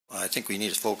I think we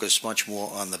need to focus much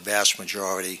more on the vast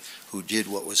majority who did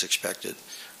what was expected,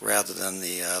 rather than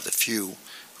the few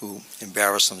who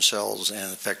embarrassed themselves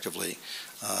and effectively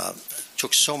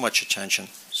took so much attention.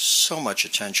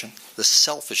 The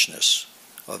selfishness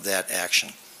of that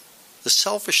action, the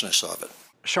selfishness of it.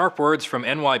 Sharp words from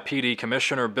NYPD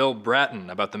Commissioner Bill Bratton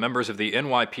about the members of the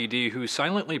NYPD who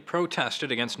silently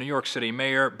protested against New York City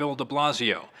Mayor Bill de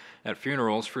Blasio at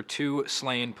funerals for 2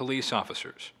 slain police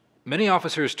officers. Many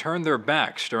officers turned their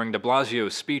backs during de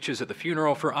Blasio's speeches at the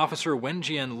funeral for Officer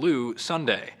Wenjian Liu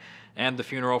Sunday and the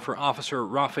funeral for Officer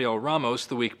Rafael Ramos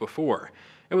the week before.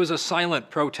 It was a silent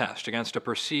protest against a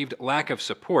perceived lack of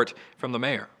support from the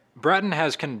mayor. Bratton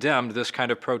has condemned this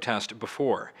kind of protest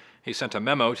before. He sent a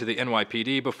memo to the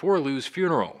NYPD before Liu's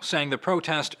funeral, saying the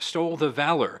protest stole the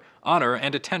valor, honor,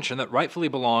 and attention that rightfully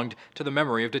belonged to the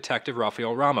memory of Detective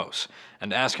Rafael Ramos,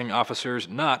 and asking officers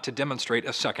not to demonstrate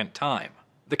a second time.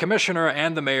 The commissioner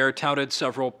and the mayor touted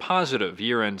several positive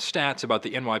year-end stats about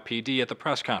the NYPD at the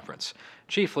press conference,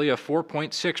 chiefly a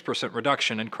 4.6%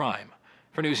 reduction in crime.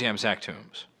 For Newsiam's Zach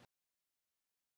Toombs.